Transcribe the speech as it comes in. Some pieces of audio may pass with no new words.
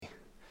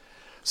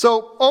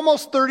So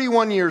almost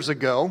 31 years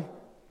ago,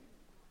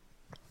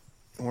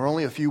 we're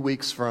only a few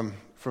weeks from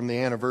the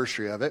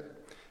anniversary of it,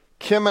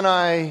 Kim and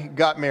I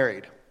got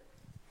married.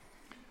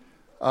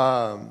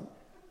 And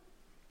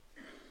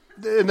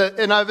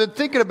I've been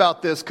thinking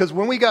about this because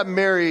when we got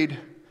married,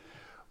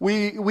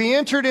 we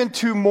entered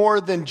into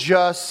more than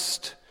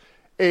just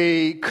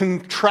a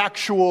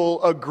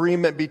contractual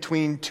agreement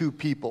between two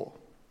people.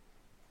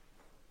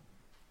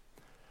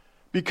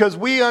 Because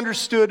we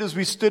understood as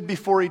we stood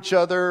before each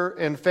other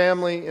and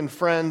family and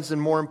friends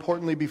and more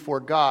importantly before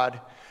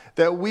God,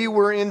 that we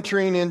were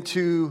entering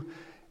into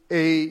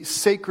a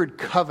sacred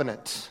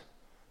covenant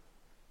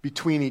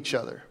between each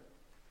other.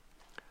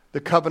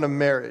 The covenant of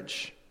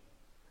marriage.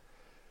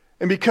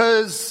 And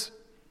because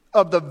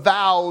of the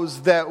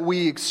vows that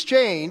we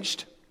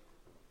exchanged,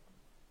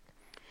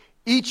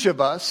 each of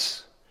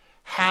us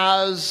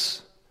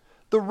has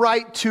the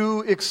right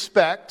to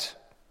expect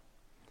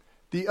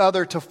the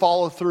other to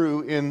follow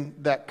through in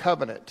that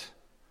covenant.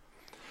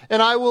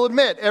 And I will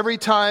admit, every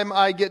time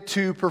I get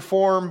to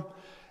perform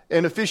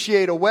and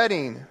officiate a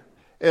wedding,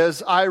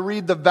 as I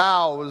read the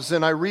vows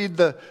and I read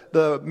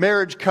the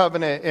marriage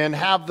covenant and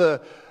have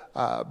the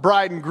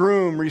bride and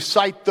groom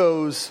recite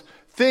those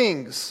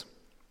things,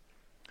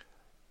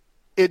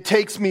 it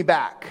takes me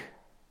back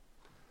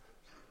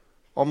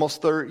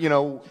almost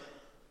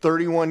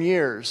 31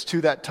 years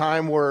to that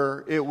time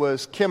where it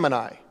was Kim and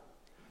I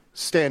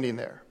standing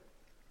there.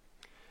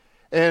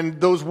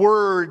 And those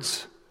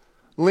words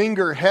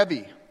linger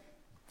heavy.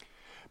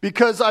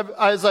 Because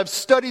as I've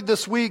studied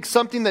this week,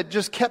 something that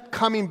just kept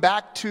coming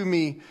back to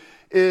me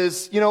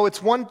is,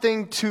 it's one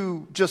thing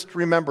to just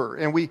remember.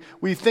 And we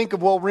think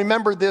of, well,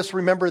 remember this,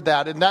 remember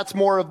that. And that's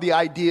more of the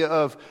idea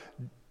of,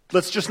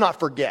 let's just not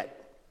forget.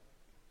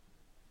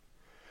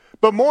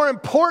 But more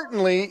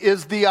importantly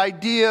is the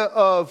idea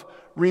of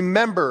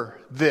remember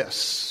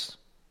this.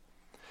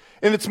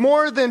 And it's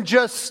more than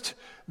just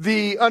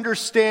the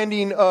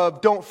understanding of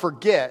don't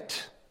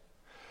forget,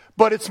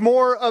 but it's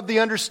more of the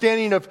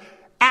understanding of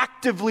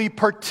actively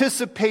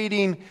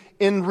participating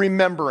in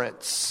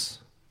remembrance.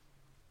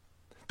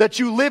 That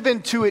you live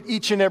into it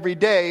each and every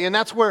day. And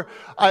that's where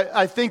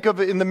I think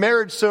of it in the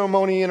marriage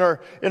ceremony, in our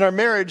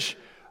marriage,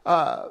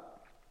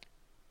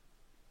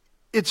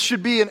 it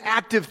should be an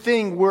active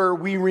thing where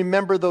we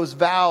remember those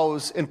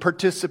vows and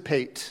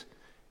participate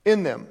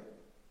in them.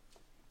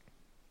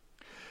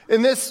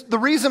 And the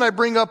reason I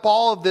bring up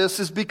all of this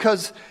is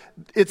because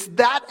it's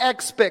that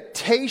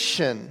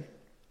expectation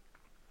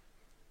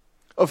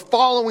of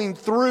following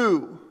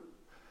through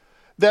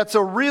that's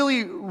a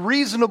really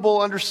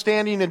reasonable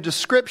understanding and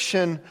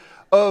description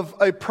of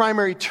a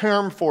primary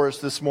term for us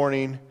this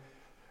morning,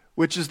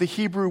 which is the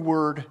Hebrew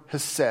word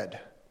hesed.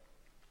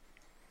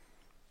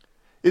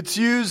 It's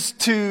used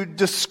to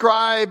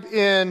describe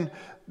in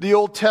the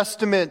Old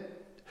Testament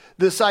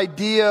this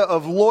idea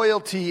of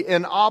loyalty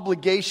and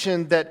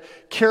obligation that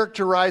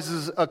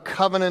characterizes a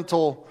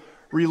covenantal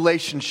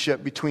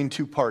relationship between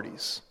two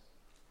parties.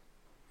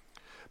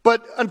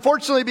 But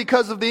unfortunately,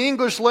 because of the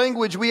English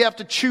language, we have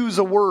to choose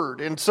a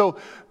word. And so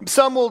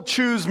some will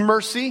choose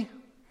mercy,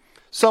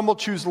 some will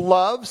choose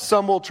love,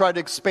 some will try to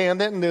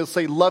expand it and they'll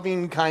say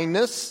loving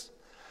kindness,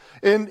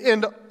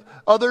 and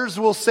others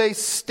will say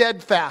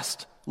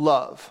steadfast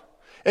love.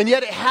 And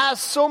yet it has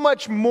so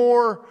much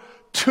more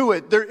to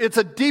it. It's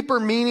a deeper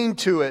meaning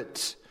to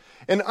it,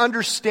 an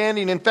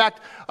understanding. In fact,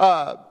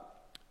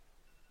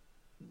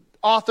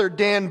 author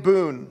Dan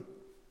Boone,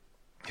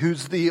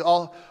 who's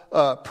the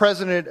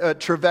president at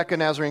Trevecca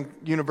Nazarene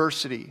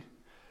University,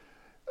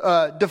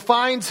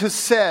 defines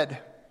hesed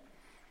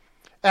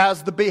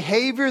as the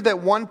behavior that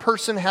one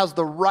person has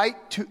the right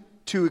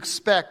to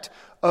expect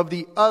of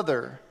the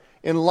other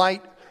in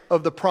light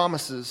of the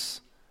promises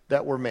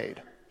that were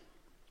made.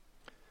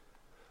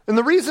 And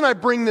the reason I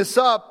bring this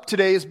up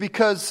today is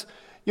because,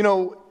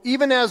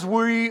 even as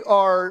we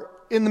are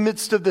in the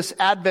midst of this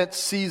Advent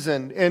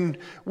season, and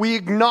we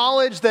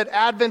acknowledge that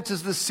Advent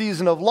is the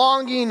season of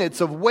longing,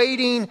 it's of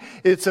waiting,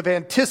 it's of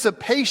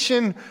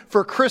anticipation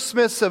for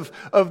Christmas, of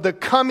the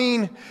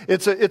coming.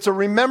 It's a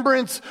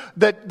remembrance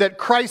that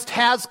Christ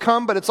has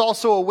come, but it's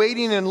also a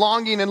waiting and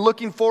longing and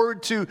looking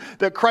forward to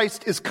that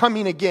Christ is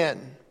coming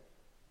again.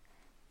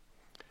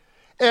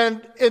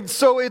 And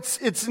so it's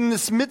in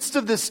this midst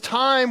of this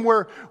time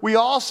where we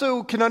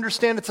also can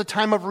understand it's a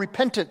time of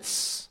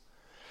repentance.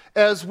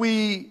 As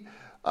we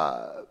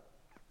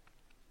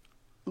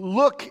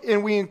look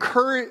and we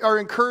are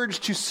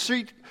encouraged to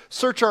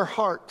search our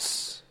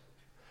hearts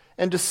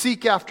and to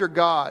seek after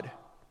God.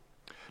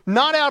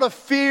 Not out of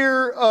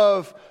fear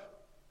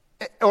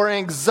or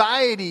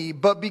anxiety,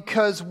 but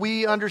because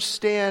we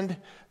understand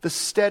the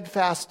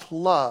steadfast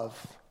love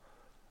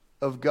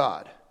of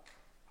God.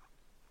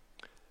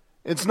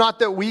 It's not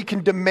that we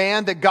can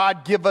demand that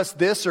God give us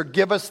this or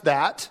give us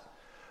that,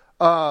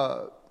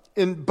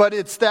 but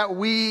it's that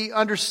we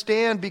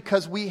understand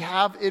because we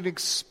have an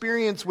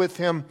experience with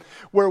Him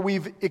where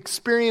we've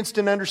experienced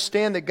and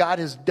understand that God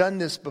has done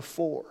this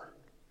before,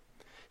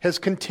 has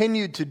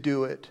continued to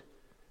do it,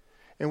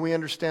 and we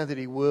understand that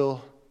He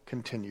will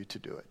continue to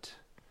do it.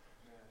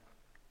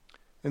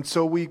 And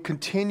so we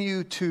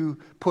continue to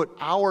put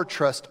our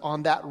trust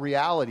on that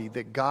reality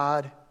that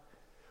God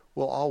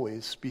will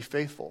always be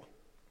faithful.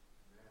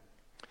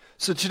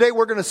 So today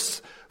we're going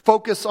to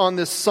focus on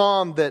this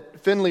psalm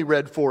that Finley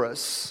read for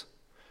us,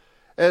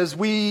 as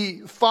we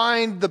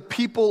find the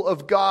people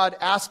of God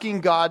asking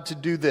God to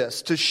do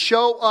this, to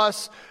show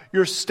us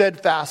your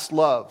steadfast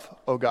love,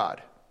 O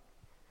God.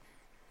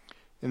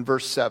 In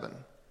verse 7.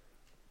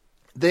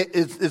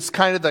 It's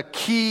kind of the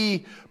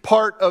key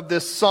part of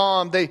this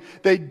psalm.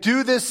 They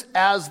do this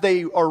as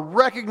they are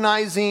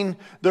recognizing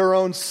their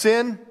own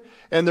sin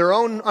and their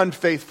own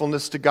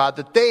unfaithfulness to God,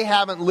 that they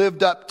haven't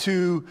lived up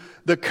to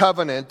the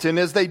covenant. And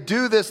as they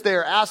do this, they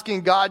are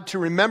asking God to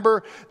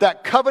remember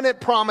that covenant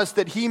promise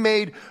that He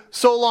made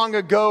so long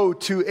ago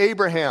to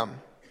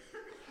Abraham,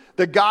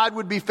 that God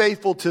would be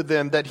faithful to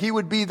them, that He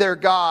would be their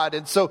God.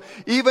 And so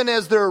even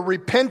as they're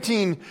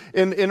repenting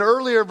in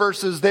earlier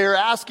verses, they're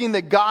asking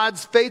that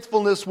God's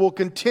faithfulness will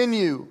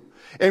continue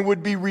and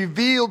would be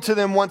revealed to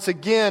them once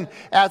again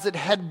as it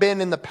had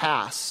been in the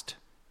past.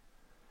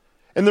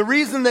 And the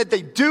reason that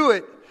they do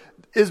it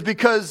is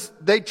because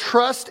they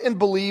trust and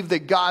believe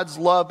that God's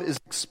love is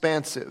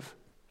expansive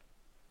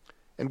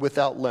and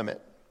without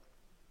limit.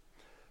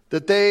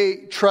 That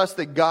they trust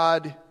that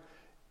God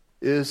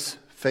is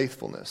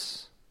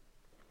faithfulness.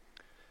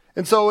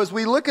 And so as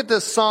we look at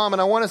this psalm,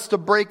 and I want us to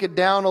break it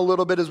down a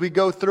little bit as we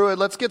go through it,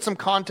 let's get some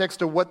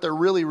context of what they're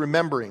really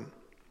remembering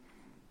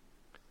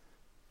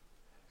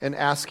and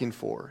asking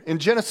for. In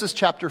Genesis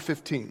chapter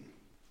 15,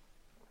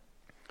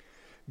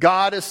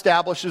 God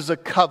establishes a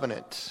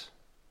covenant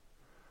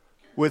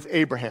with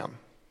Abraham,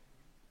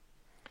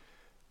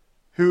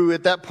 who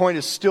at that point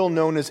is still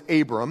known as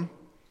Abram.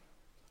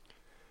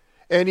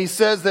 And He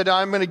says that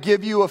I'm going to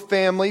give you a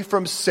family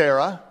from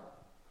Sarah,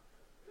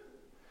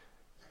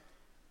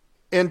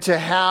 and to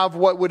have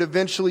what would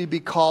eventually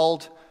be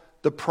called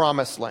the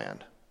promised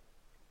land.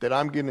 That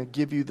I'm going to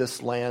give you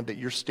this land that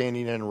you're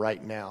standing in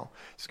right now.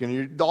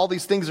 All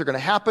these things are going to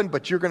happen,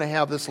 but you're going to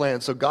have this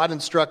land. So God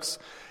instructs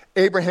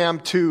Abraham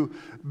to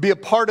be a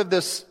part of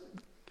this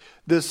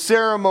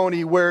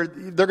ceremony where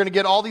they're going to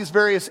get all these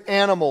various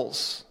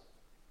animals.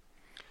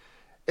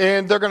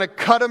 And they're going to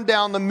cut them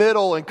down the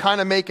middle and kind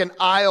of make an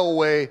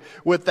aisleway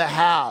with the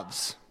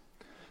halves.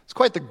 It's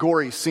quite the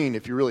gory scene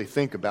if you really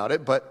think about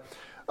it, but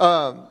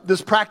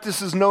this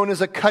practice is known as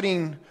a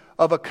cutting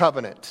of a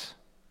covenant.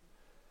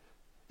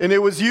 And it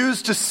was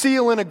used to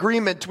seal an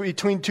agreement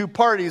between two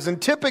parties.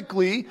 And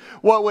typically,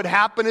 what would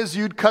happen is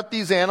you'd cut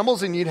these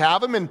animals and you'd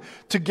have them, and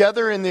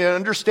together in the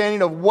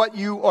understanding of what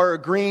you are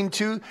agreeing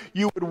to,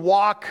 you would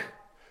walk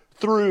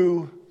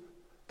through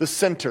the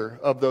center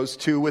of those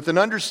two with an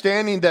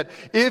understanding that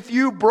if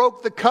you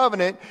broke the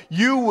covenant,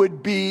 you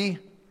would be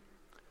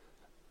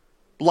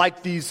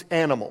like these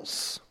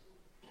animals,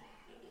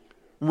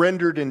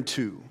 rendered in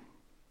two.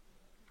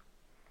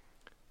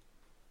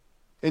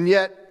 And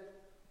yet,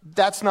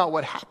 that's not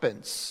what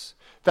happens.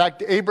 In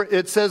fact,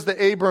 it says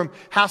that Abram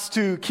has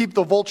to keep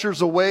the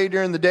vultures away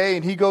during the day,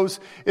 and he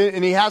goes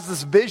and he has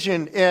this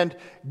vision, and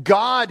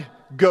God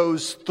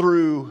goes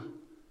through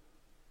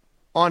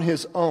on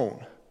His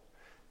own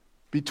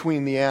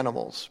between the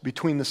animals,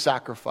 between the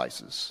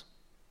sacrifices,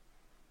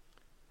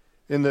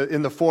 in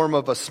the form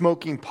of a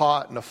smoking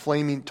pot and a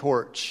flaming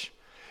torch.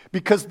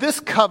 Because this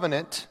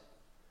covenant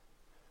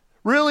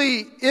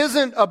really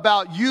isn't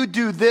about you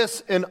do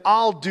this and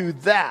I'll do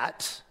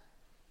that.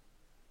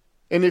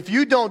 And if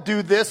you don't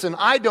do this and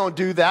I don't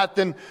do that,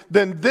 then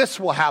this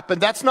will happen.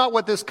 That's not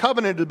what this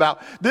covenant is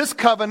about. This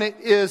covenant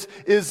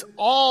is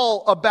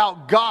all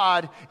about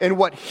God and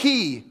what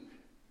He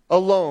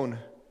alone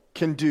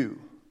can do.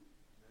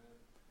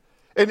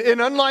 And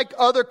unlike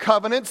other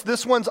covenants,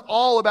 this one's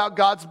all about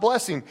God's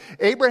blessing.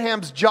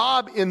 Abraham's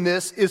job in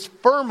this is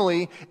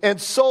firmly and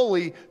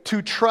solely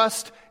to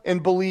trust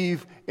and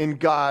believe in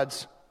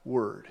God's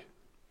word.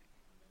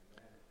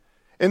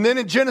 And then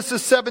in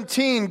Genesis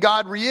 17,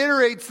 God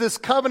reiterates this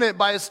covenant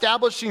by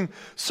establishing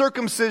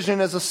circumcision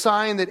as a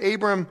sign that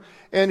Abram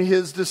and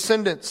his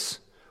descendants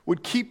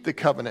would keep the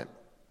covenant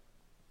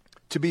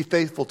to be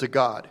faithful to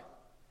God.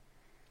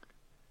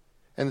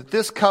 And that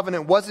this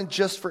covenant wasn't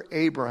just for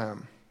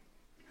Abraham.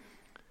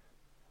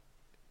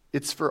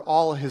 It's for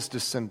all his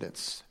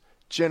descendants,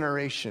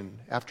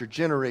 generation after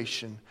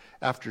generation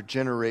after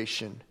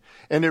generation.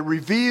 And it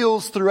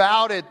reveals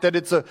throughout it that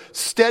it's a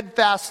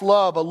steadfast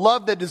love, a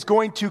love that is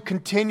going to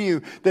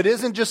continue, that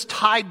isn't just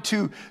tied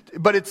to,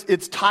 but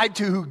it's tied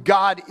to who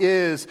God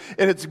is.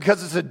 And it's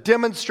because it's a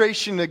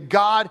demonstration that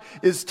God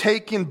is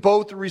taking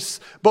both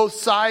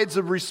sides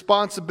of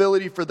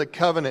responsibility for the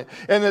covenant.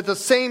 And at the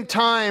same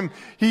time,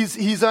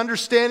 he's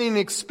understanding and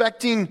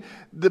expecting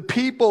the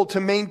people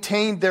to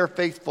maintain their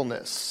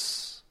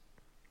faithfulness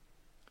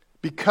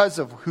because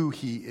of who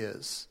He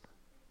is.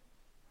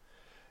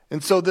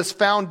 And so this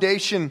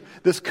foundation,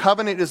 this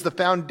covenant is the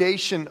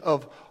foundation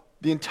of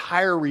the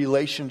entire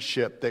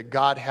relationship that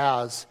God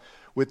has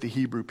with the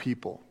Hebrew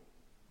people.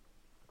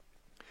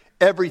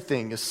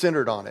 Everything is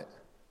centered on it.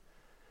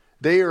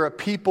 They are a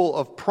people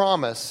of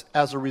promise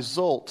as a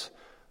result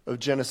of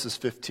Genesis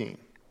 15.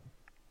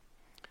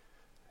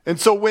 And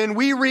so when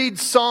we read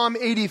Psalm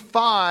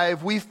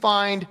 85, we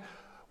find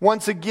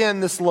once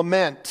again this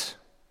lament.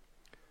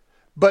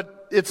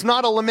 But it's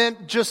not a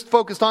lament just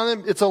focused on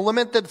them. It's a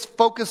lament that's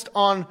focused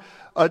on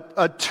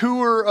a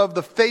tour of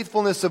the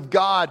faithfulness of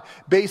God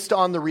based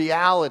on the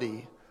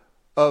reality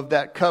of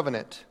that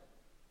covenant.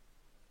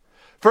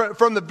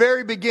 From the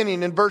very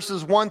beginning, in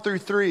verses 1 through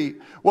 3,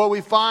 what we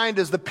find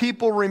is the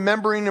people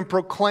remembering and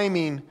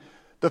proclaiming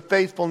the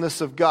faithfulness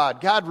of God.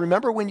 God,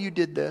 remember when you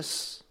did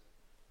this?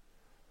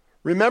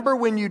 Remember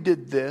when you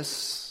did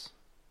this?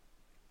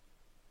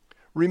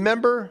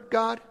 Remember,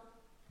 God?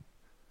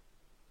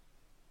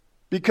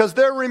 Because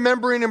they're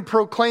remembering and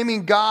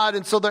proclaiming God,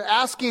 and so they're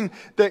asking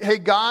that, hey,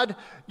 God,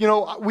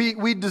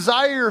 we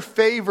desire your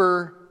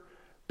favor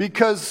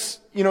because,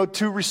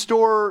 to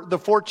restore the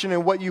fortune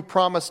and what you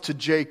promised to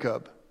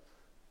Jacob,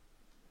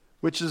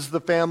 which is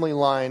the family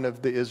line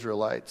of the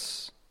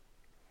Israelites.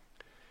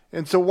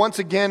 And so once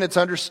again,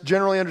 it's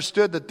generally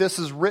understood that this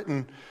is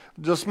written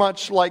just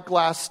much like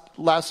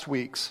last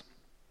week's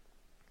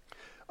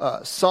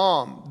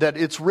psalm, that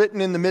it's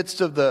written in the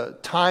midst of the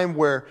time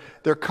where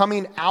they're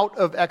coming out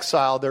of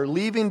exile. They're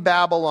leaving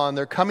Babylon.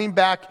 They're coming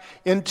back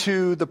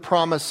into the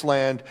promised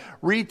land,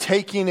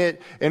 retaking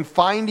it and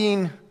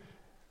finding,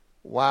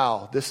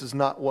 wow, this is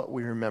not what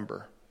we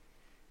remember.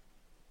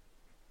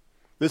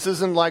 This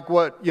isn't like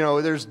what,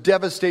 there's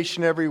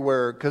devastation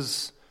everywhere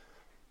because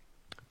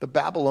the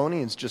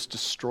Babylonians just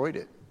destroyed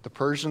it. The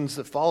Persians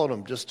that followed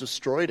them just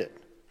destroyed it.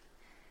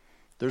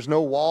 There's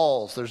no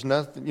walls. There's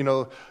nothing,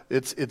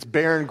 it's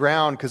barren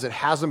ground because it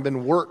hasn't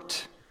been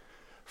worked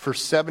for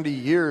 70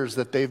 years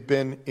that they've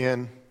been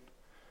in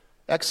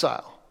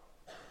exile.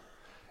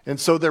 And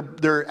so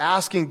they're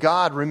asking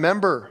God,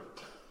 remember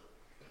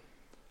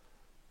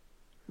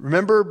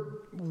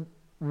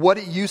what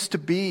it used to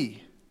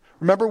be.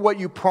 Remember what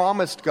you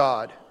promised,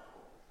 God.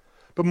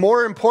 But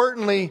more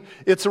importantly,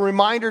 it's a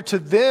reminder to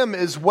them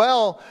as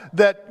well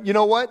that, you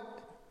know what?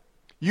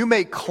 You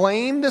may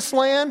claim this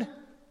land,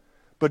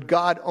 but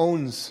God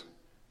owns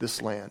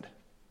this land.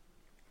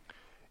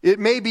 It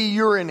may be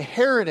your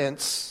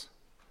inheritance,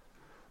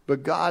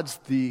 but God's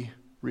the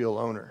real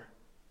owner.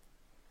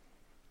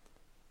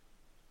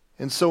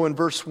 And so in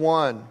verse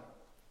 1,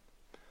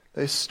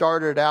 they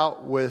started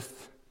out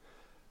with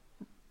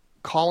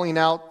calling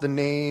out the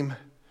name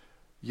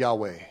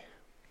Yahweh.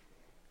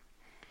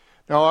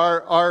 Now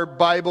our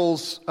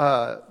Bibles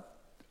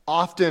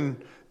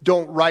often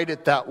don't write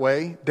it that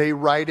way. They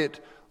write it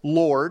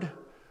Lord,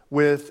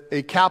 with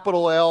a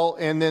capital L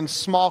and then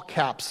small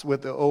caps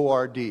with the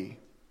O-R-D.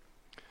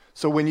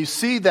 So when you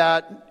see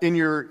that in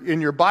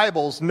your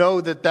Bibles, know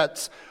that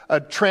that's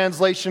a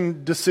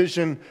translation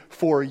decision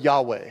for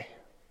Yahweh.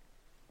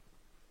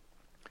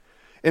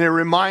 And it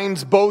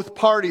reminds both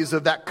parties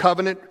of that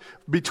covenant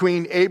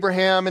between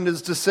Abraham and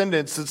his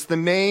descendants. It's the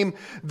name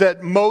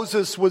that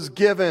Moses was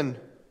given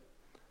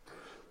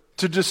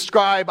to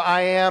describe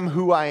I am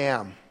who I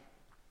am.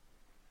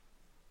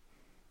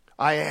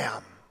 I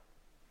am.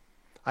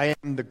 I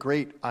am the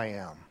great I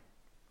am.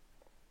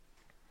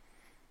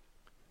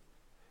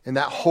 And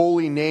that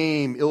holy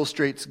name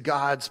illustrates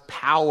God's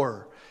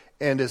power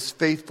and his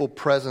faithful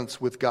presence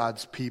with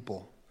God's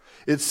people.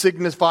 It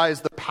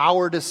signifies the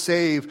power to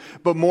save,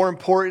 but more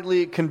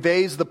importantly, it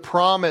conveys the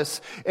promise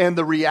and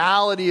the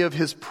reality of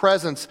his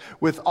presence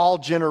with all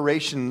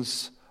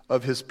generations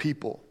of his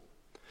people.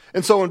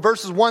 And so in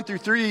verses 1 through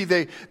 3,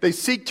 they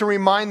seek to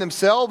remind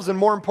themselves, and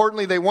more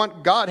importantly, they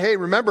want God, hey,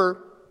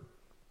 remember,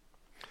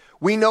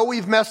 we know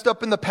we've messed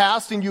up in the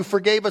past and you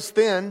forgave us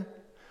then.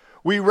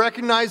 We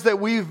recognize that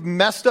we've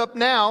messed up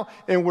now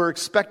and we're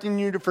expecting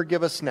you to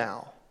forgive us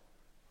now.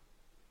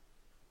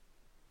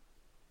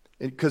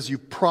 Because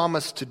you've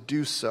promised to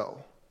do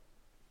so.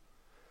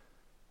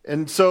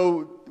 And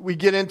so we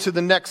get into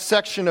the next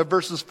section of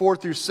verses 4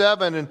 through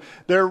 7. And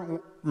they're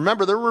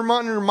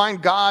reminding to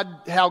remind God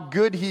how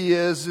good he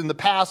is in the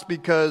past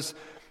because,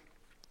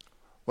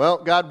 well,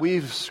 God,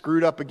 we've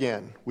screwed up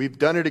again. We've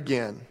done it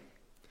again.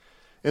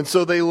 And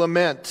so they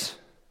lament,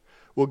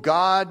 will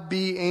God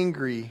be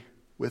angry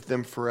with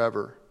them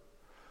forever?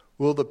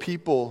 Will the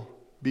people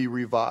be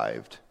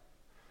revived?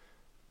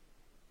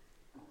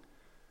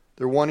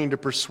 They're wanting to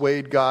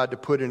persuade God to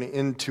put an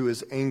end to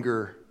his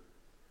anger.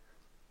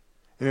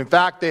 And in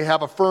fact, they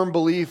have a firm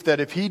belief that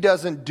if he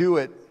doesn't do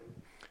it,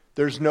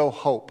 there's no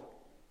hope.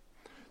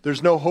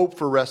 There's no hope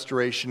for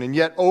restoration. And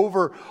yet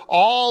over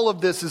all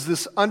of this is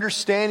this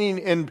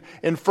understanding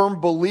and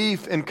firm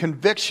belief and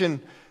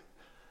conviction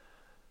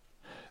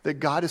that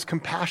God is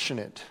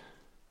compassionate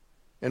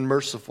and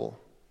merciful.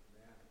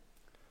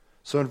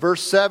 So in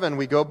verse 7,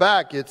 we go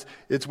back.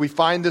 We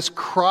find this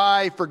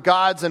cry for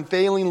God's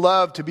unfailing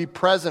love to be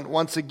present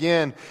once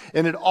again.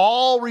 And it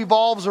all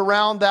revolves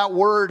around that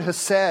word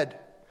hesed.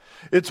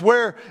 It's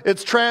where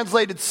it's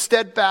translated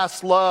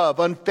steadfast love,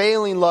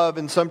 unfailing love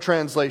in some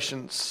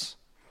translations.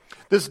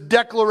 This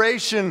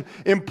declaration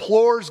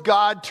implores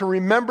God to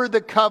remember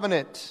the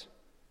covenant,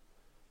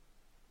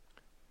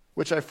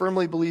 which I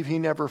firmly believe he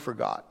never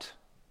forgot.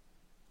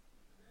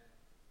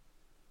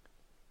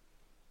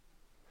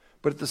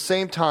 But at the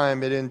same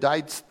time, it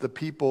indicts the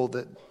people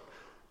that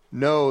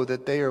know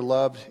that they are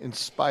loved in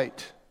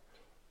spite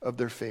of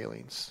their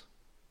failings.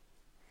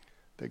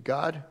 That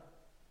God,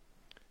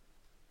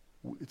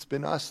 it's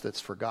been us that's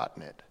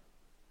forgotten it.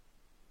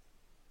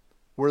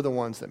 We're the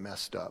ones that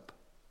messed up.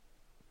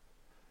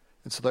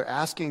 And so they're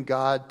asking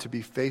God to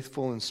be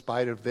faithful in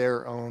spite of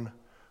their own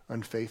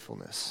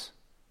unfaithfulness.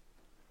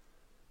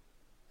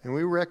 And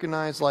we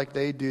recognize, like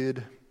they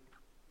did,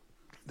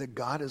 that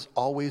God is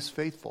always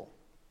faithful,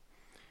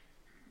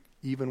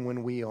 even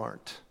when we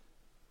aren't.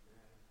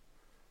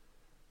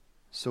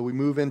 So we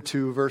move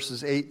into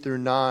verses 8 through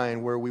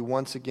 9, where we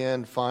once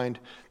again find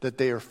that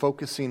they are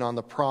focusing on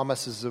the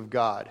promises of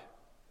God,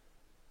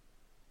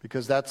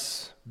 because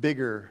that's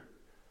bigger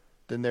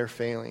than their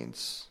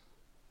failings.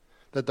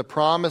 That the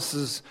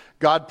promises,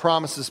 God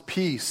promises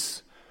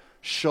peace,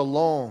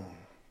 shalom,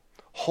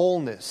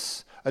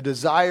 wholeness, a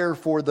desire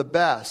for the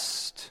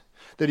best.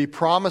 That he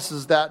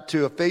promises that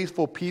to a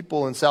faithful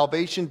people and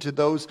salvation to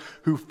those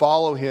who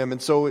follow him.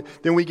 And so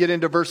then we get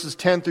into verses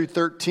 10 through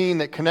 13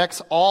 that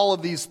connects all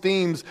of these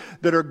themes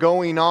that are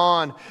going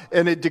on.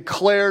 And it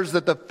declares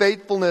that the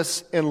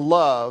faithfulness and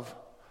love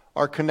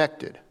are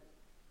connected.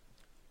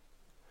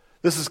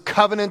 This is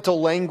covenantal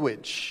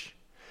language.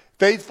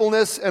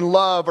 Faithfulness and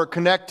love are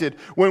connected.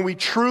 When we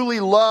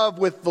truly love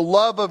with the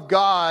love of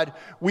God,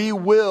 we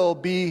will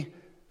be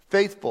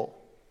faithful.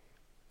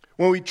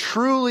 When we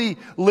truly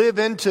live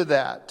into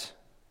that,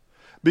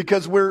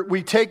 because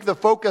we take the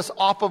focus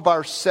off of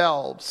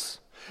ourselves.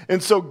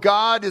 And so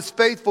God is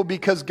faithful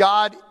because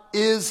God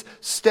is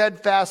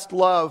steadfast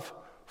love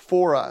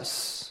for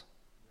us.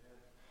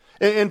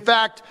 In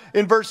fact,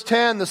 in verse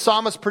 10, the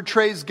psalmist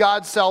portrays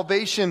God's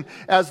salvation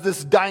as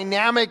this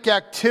dynamic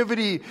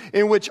activity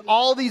in which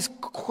all these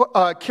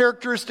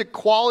characteristic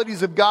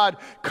qualities of God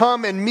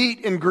come and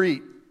meet and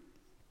greet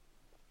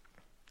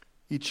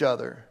each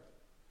other.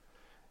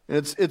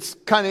 And it's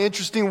kind of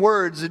interesting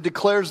words. It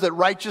declares that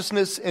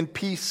righteousness and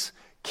peace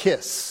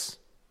kiss.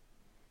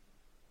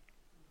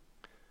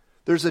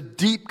 There's a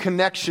deep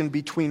connection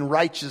between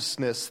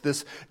righteousness,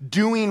 this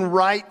doing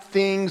right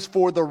things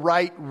for the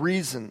right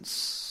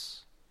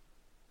reasons,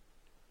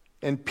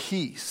 and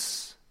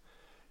peace.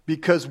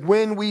 Because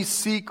when we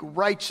seek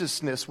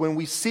righteousness, when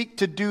we seek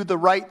to do the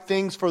right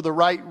things for the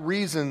right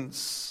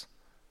reasons,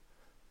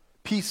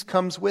 peace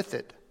comes with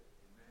it.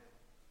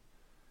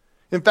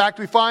 In fact,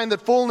 we find that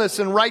faithfulness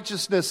and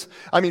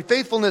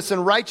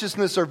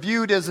righteousness are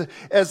viewed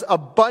as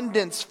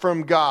abundance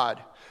from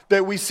God.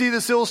 That we see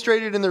this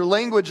illustrated in their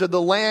language of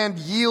the land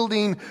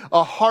yielding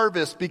a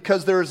harvest,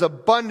 because there is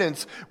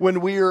abundance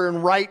when we are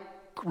in right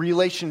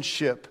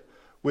relationship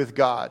with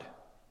God.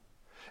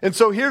 And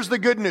so here's the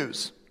good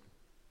news.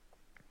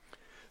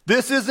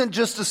 This isn't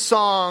just a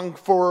song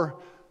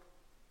for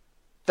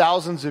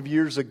thousands of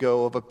years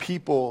ago of a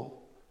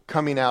people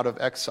coming out of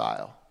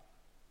exile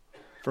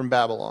from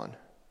Babylon.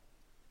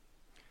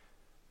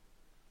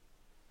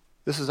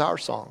 This is our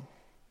song.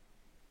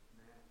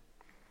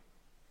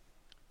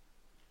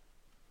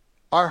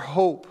 Our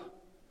hope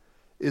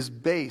is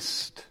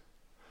based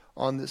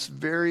on this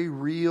very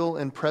real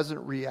and present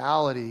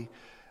reality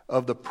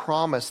of the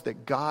promise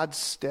that God's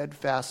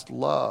steadfast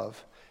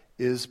love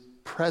is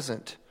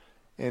present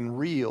and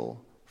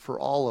real for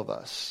all of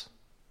us.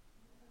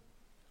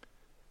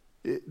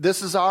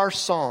 This is our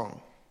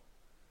song.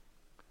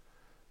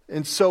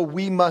 And so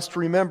we must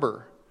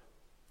remember.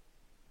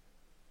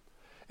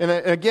 And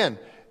again,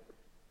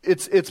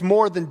 it's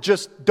more than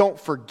just don't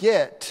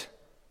forget.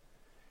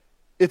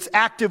 It's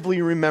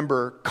actively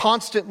remember,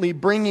 constantly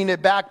bringing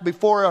it back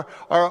before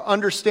our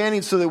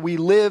understanding so that we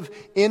live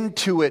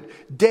into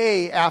it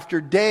day after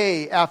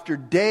day after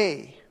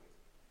day.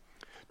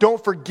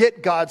 Don't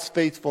forget God's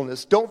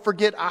faithfulness. Don't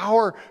forget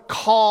our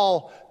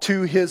call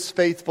to his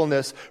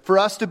faithfulness. For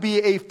us to be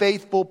a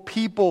faithful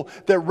people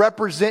that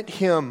represent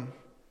him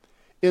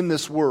in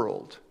this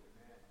world.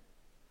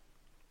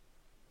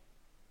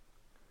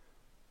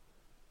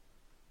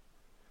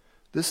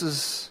 This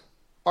is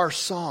our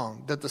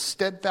song, that the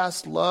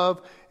steadfast love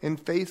and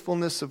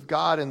faithfulness of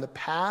God in the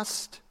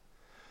past,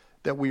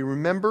 that we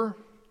remember.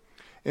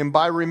 And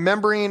by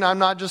remembering, I'm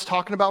not just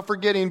talking about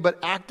forgetting, but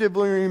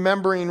actively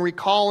remembering,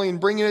 recalling,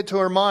 bringing it to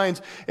our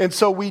minds. And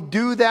so we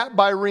do that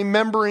by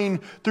remembering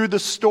through the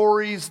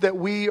stories that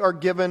we are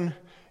given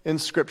in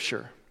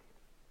Scripture.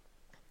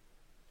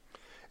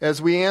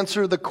 As we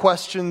answer the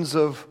questions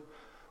of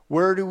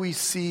where do we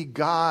see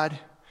God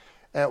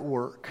at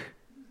work?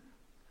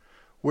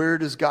 Where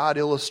does God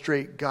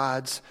illustrate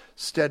God's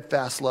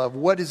steadfast love?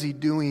 What is he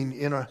doing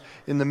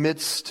in the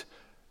midst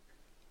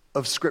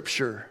of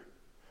Scripture?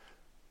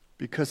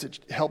 Because it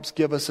helps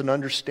give us an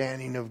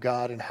understanding of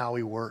God and how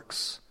he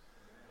works.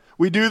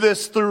 We do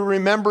this through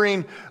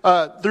remembering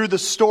through the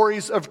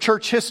stories of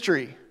church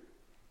history.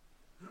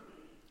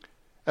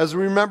 As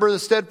we remember, the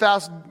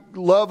steadfast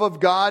love of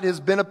God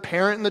has been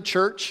apparent in the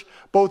church,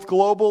 both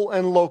global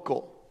and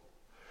local.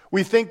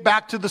 We think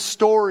back to the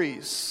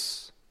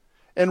stories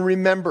and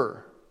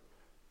remember.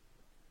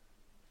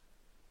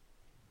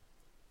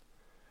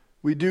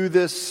 We do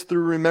this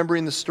through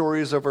remembering the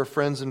stories of our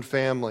friends and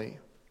family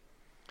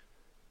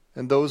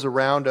and those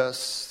around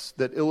us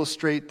that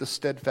illustrate the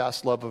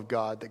steadfast love of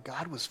God, that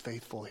God was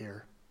faithful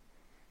here.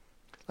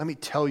 Let me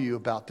tell you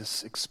about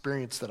this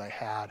experience that I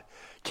had.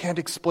 Can't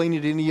explain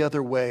it any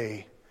other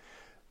way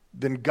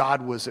than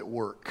God was at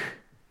work.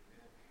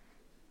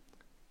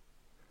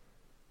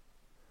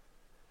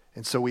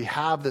 And so we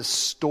have this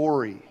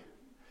story.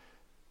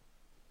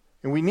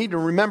 And we need to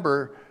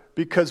remember,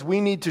 because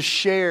we need to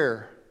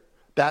share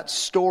that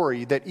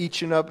story that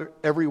each and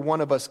every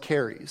one of us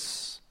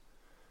carries.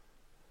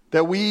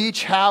 That we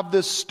each have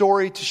this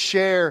story to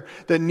share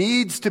that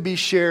needs to be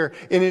shared,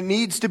 and it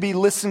needs to be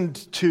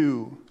listened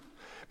to.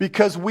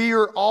 Because we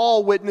are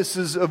all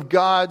witnesses of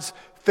God's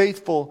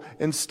faithful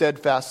and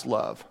steadfast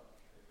love.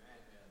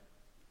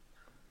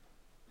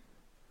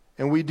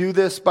 And we do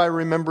this by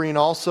remembering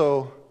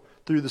also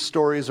through the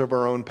stories of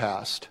our own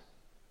past.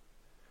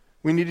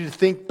 We need to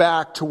think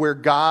back to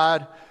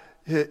where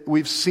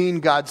we've seen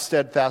God's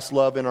steadfast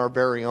love in our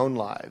very own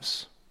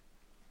lives.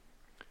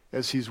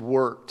 As He's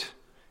worked,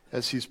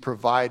 as He's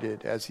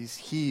provided, as He's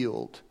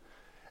healed,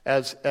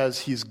 as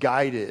He's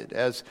guided,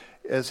 as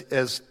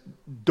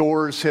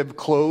doors have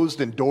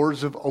closed and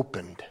doors have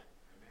opened.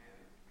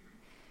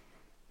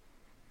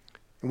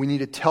 And we need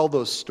to tell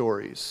those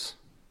stories.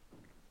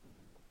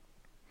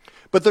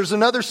 But there's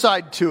another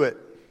side to it.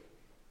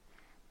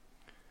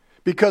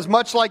 Because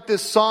much like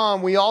this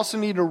psalm, we also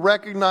need to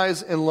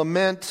recognize and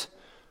lament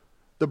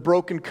the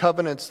broken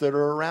covenants that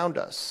are around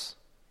us.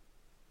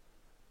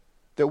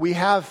 That we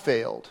have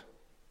failed.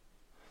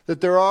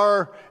 That there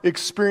are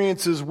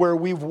experiences where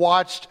we've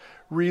watched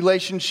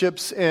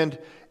relationships and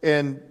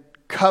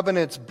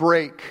covenants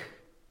break.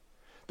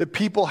 That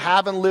people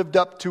haven't lived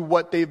up to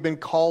what they've been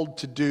called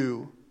to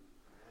do.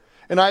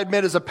 And I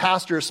admit, as a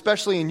pastor,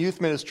 especially in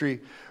youth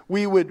ministry,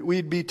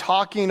 we'd be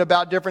talking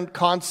about different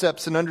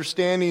concepts and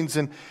understandings,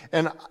 and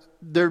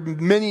there are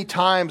many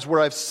times where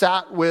I've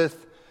sat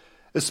with,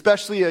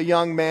 especially a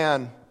young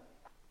man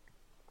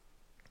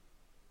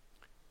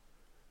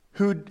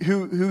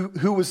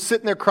who was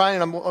sitting there crying,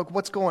 and I'm like,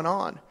 what's going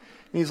on? And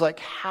he's like,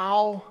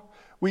 how?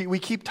 We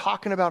keep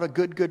talking about a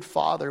good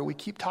father. We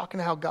keep talking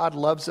how God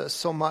loves us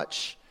so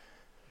much.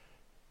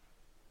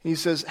 He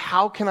says,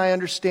 how can I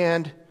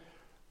understand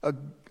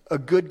a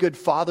good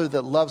father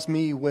that loves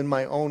me when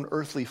my own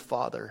earthly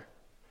father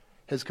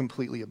has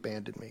completely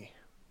abandoned me?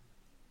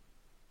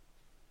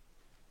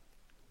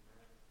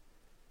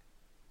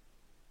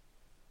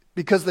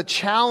 Because the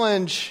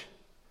challenge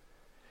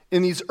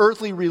in these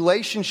earthly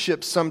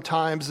relationships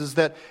sometimes is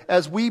that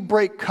as we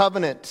break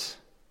covenant,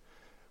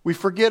 we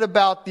forget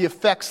about the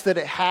effects that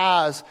it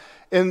has,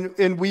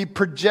 and we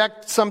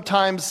project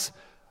sometimes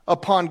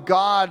upon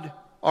God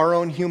our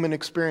own human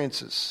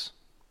experiences.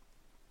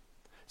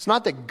 It's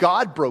not that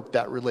God broke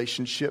that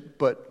relationship,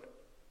 but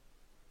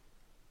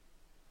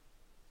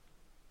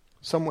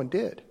someone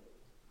did.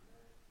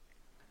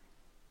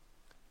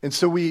 And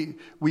so we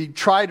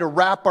try to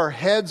wrap our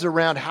heads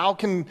around how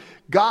can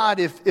God,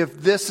 if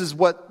this is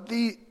what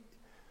the...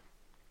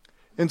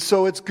 And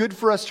so it's good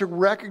for us to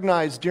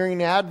recognize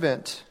during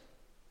Advent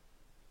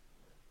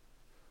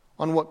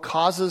on what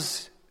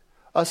causes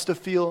us to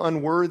feel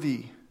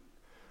unworthy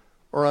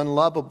or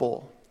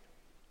unlovable,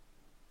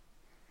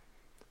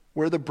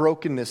 where the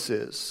brokenness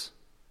is.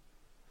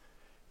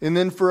 And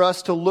then for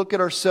us to look at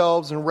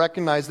ourselves and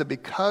recognize that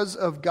because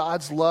of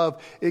God's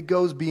love, it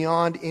goes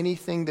beyond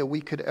anything that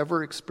we could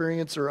ever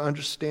experience or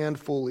understand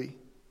fully.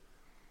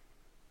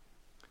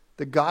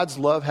 That God's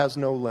love has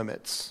no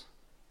limits.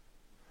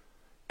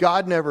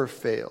 God never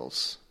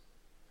fails.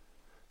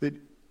 That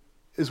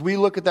as we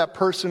look at that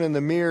person in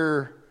the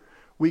mirror,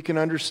 we can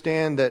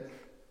understand that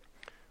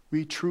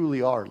we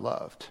truly are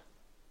loved.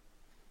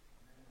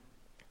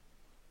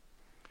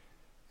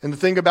 And the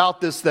thing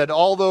about this, that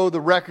although the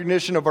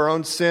recognition of our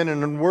own sin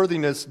and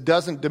unworthiness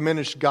doesn't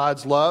diminish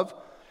God's love,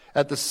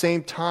 at the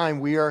same time,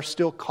 we are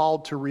still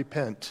called to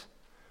repent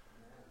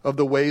of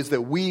the ways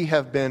that we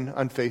have been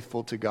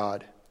unfaithful to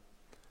God,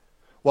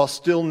 while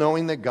still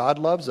knowing that God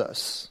loves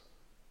us.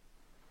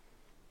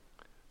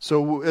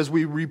 So as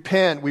we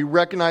repent, we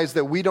recognize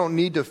that we don't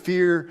need to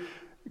fear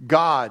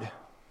God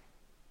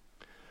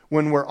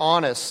when we're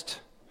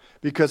honest,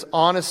 because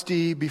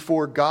honesty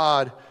before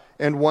God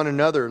and one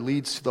another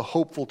leads to the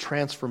hopeful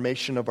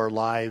transformation of our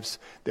lives,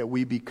 that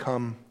we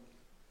become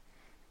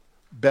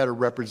better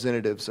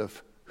representatives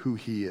of who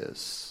He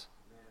is.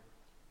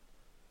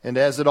 And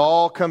as it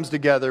all comes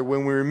together,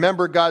 when we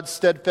remember God's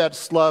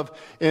steadfast love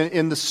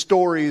in the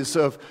stories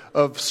of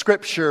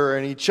Scripture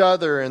and each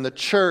other and the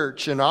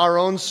church and our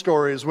own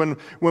stories, when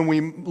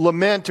we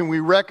lament and we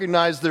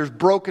recognize there's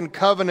broken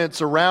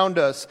covenants around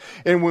us,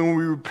 and when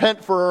we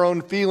repent for our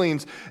own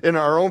feelings and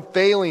our own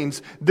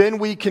failings, then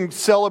we can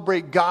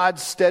celebrate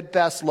God's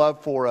steadfast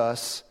love for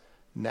us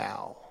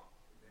now.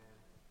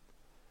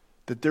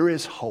 That there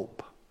is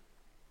hope,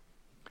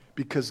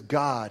 because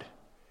God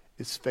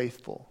is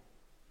faithful.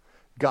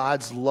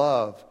 God's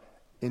love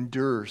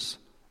endures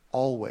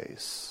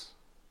always.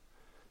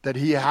 That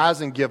He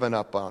hasn't given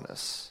up on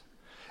us.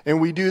 And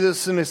we do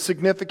this in a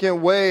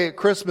significant way at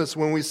Christmas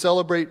when we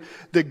celebrate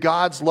that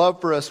God's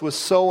love for us was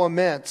so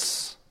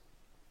immense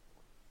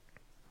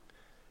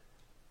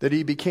that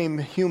he became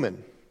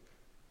human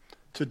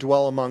to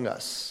dwell among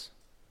us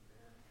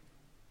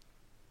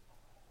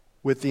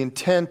with the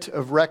intent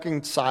of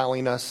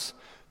reconciling us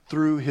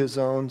through his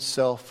own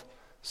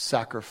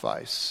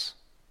self-sacrifice.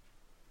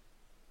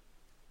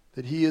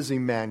 That he is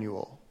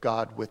Emmanuel,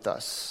 God with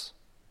us.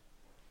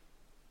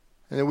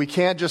 And that we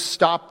can't just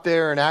stop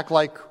there and act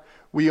like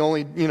we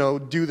only,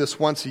 do this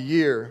once a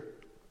year,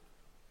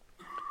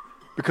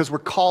 because we're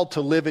called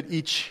to live it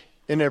each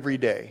and every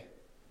day.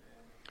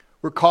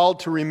 We're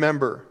called to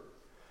remember.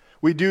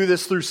 We do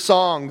this through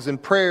songs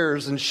and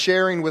prayers and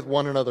sharing with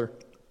one another.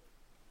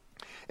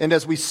 And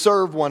as we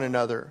serve one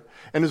another,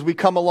 and as we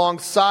come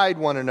alongside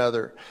one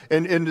another,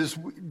 and as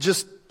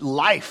just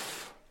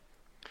life,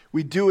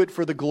 we do it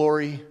for the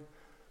glory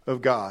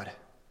of God.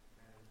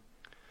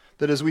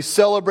 That as we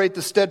celebrate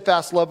the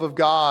steadfast love of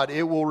God,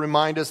 it will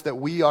remind us that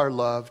we are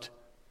loved.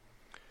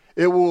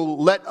 It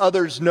will let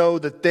others know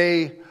that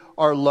they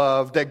are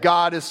loved, that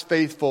God is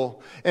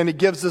faithful. And it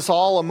gives us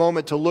all a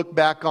moment to look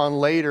back on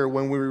later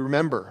when we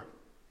remember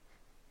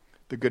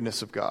the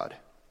goodness of God.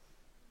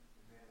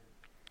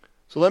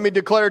 So let me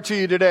declare to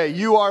you today,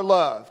 you are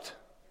loved.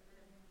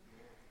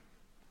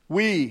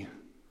 We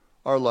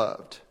are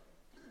loved.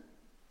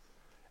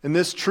 And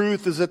this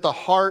truth is at the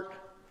heart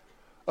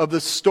of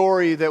the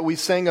story that we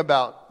sang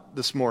about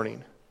this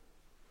morning.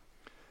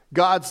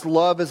 God's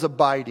love is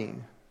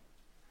abiding.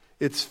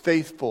 It's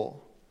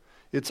faithful.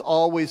 It's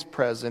always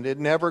present. It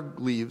never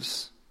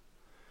leaves.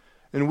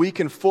 And we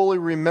can fully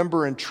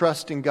remember and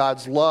trust in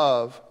God's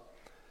love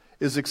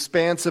is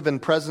expansive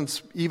and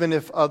present even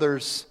if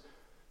others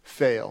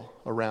fail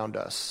around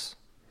us.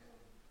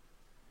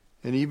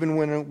 And even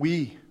when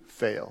we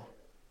fail,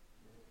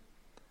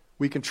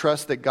 we can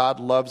trust that God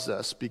loves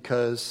us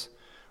because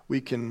we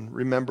can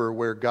remember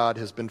where God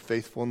has been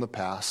faithful in the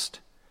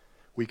past.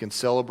 We can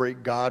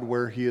celebrate God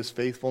where he is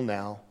faithful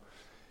now.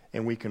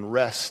 And we can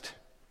rest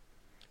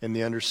in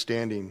the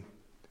understanding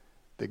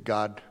that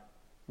God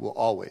will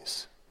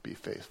always be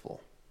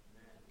faithful.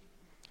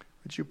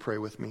 Would you pray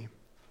with me?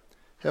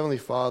 Heavenly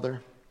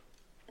Father,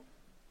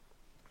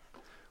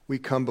 we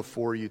come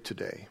before you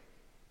today.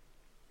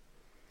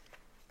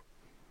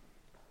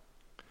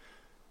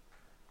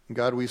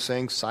 God, we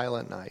sang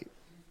Silent Night.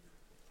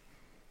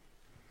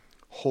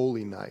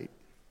 Holy night.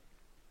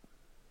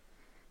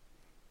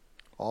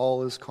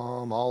 All is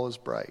calm, all is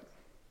bright.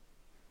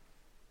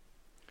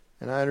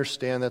 And I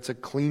understand that's a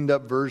cleaned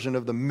up version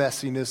of the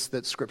messiness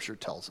that Scripture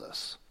tells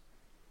us.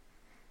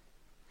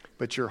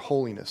 But your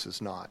holiness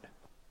is not.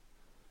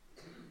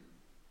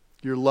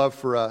 Your love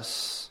for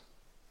us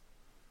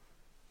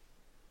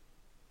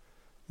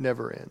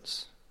never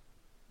ends.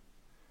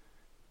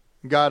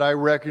 God, I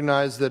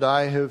recognize that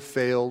I have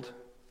failed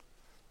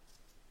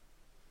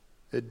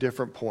at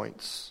different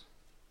points.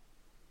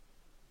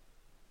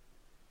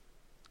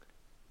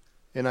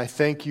 And I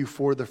thank you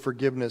for the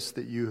forgiveness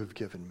that you have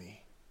given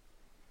me.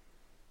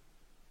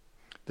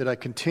 That I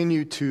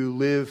continue to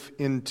live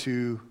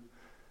into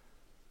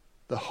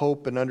the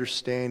hope and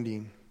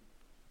understanding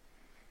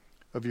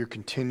of your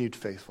continued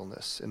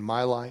faithfulness in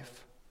my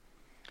life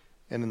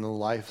and in the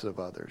lives of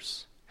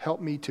others. Help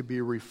me to be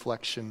a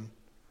reflection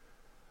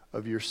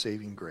of your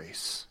saving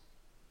grace.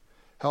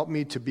 Help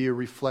me to be a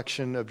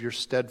reflection of your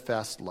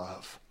steadfast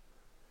love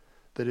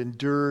that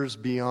endures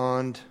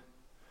beyond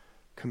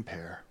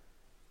compare.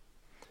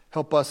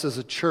 Help us as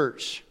a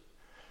church,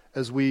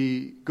 as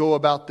we go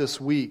about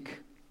this week,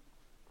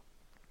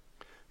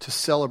 to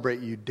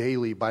celebrate you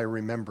daily by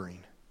remembering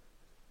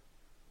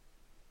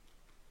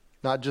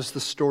not just the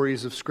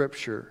stories of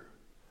Scripture,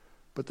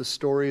 but the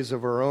stories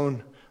of our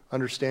own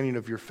understanding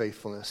of your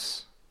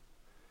faithfulness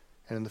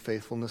and in the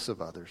faithfulness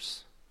of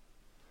others.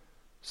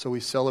 So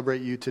we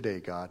celebrate you today,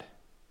 God.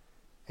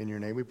 In your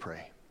name we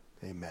pray.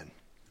 Amen.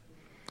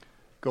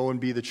 Go and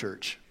be the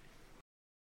church.